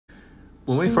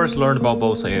When we first learned about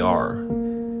Bose AR,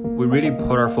 we really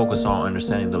put our focus on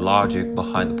understanding the logic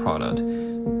behind the product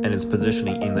and its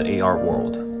positioning in the AR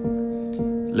world.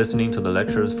 Listening to the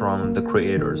lectures from the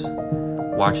creators,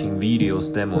 watching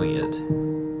videos demoing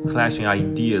it, clashing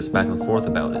ideas back and forth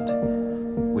about it,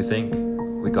 we think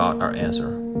we got our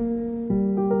answer.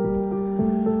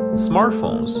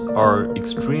 Smartphones are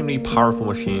extremely powerful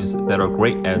machines that are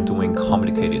great at doing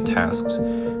complicated tasks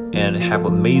and have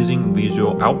amazing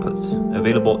visual outputs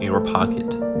available in your pocket.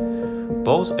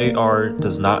 Bose AR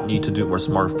does not need to do what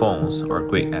smartphones are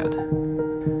great at.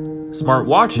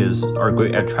 Smartwatches are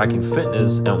great at tracking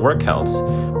fitness and workouts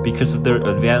because of their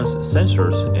advanced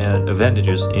sensors and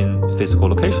advantages in physical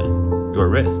location, your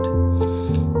wrist.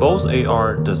 Bose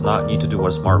AR does not need to do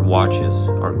what smartwatches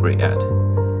are great at.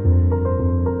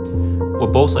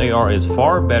 What Bose AR is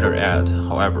far better at,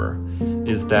 however,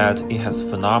 is that it has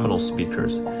phenomenal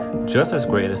speakers, just as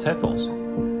great as headphones.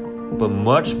 But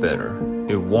much better,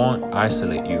 it won't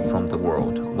isolate you from the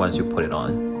world once you put it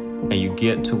on, and you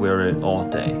get to wear it all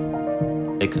day.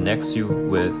 It connects you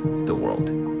with the world.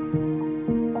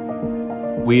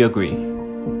 We agree,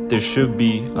 there should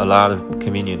be a lot of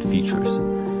convenient features,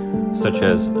 such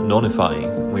as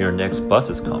notifying when your next bus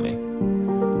is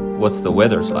coming. What's the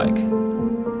weather's like?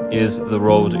 Is the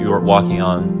road you're walking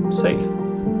on safe?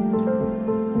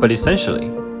 But essentially,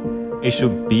 it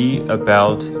should be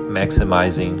about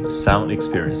maximizing sound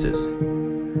experiences.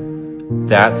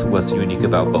 That's what's unique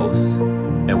about Bose,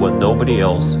 and what nobody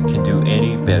else can do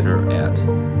any better at.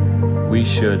 We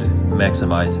should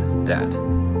maximize that.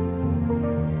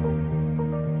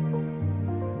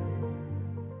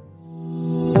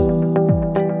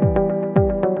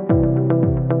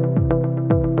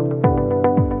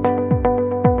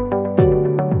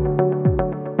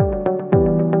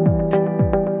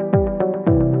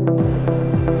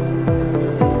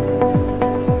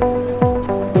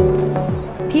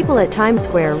 People at Times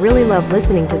Square really love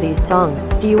listening to these songs.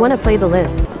 Do you want to play the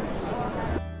list?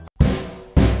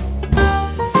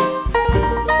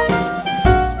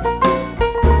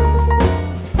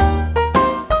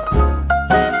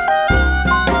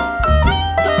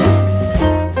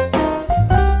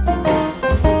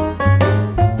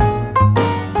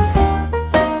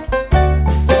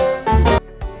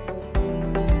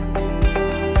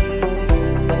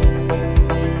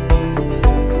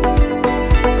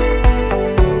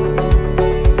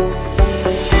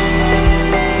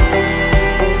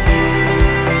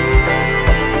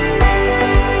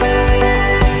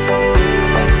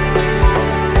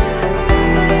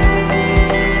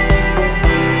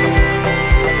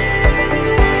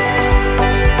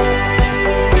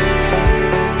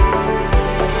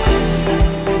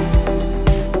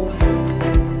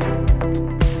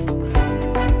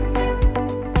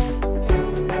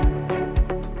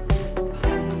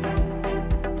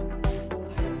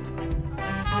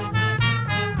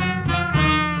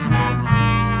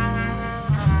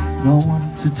 No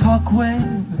one to talk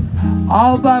with,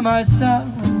 all by myself.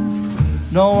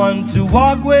 No one to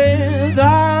walk with,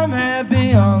 I'm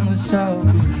happy on the shelf.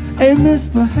 Ain't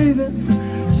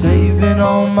misbehaving, saving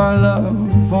all my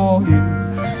love for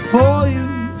you, for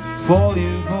you, for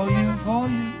you, for you, for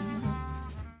you.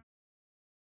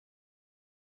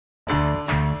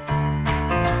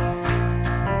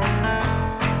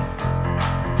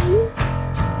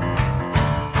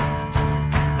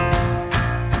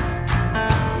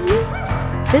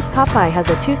 This Popeye has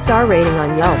a 2-star rating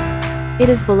on Yelp. It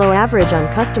is below average on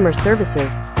customer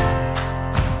services.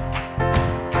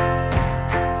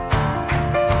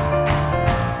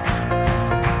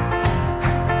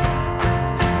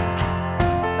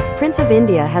 Prince of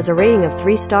India has a rating of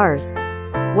 3 stars.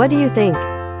 What do you think?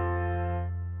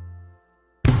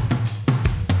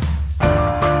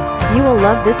 You will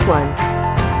love this one.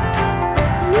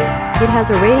 It has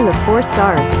a rating of 4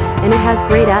 stars, and it has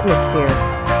great atmosphere.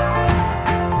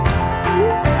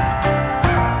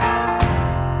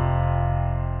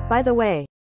 By the way,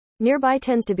 nearby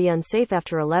tends to be unsafe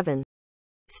after 11.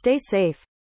 Stay safe.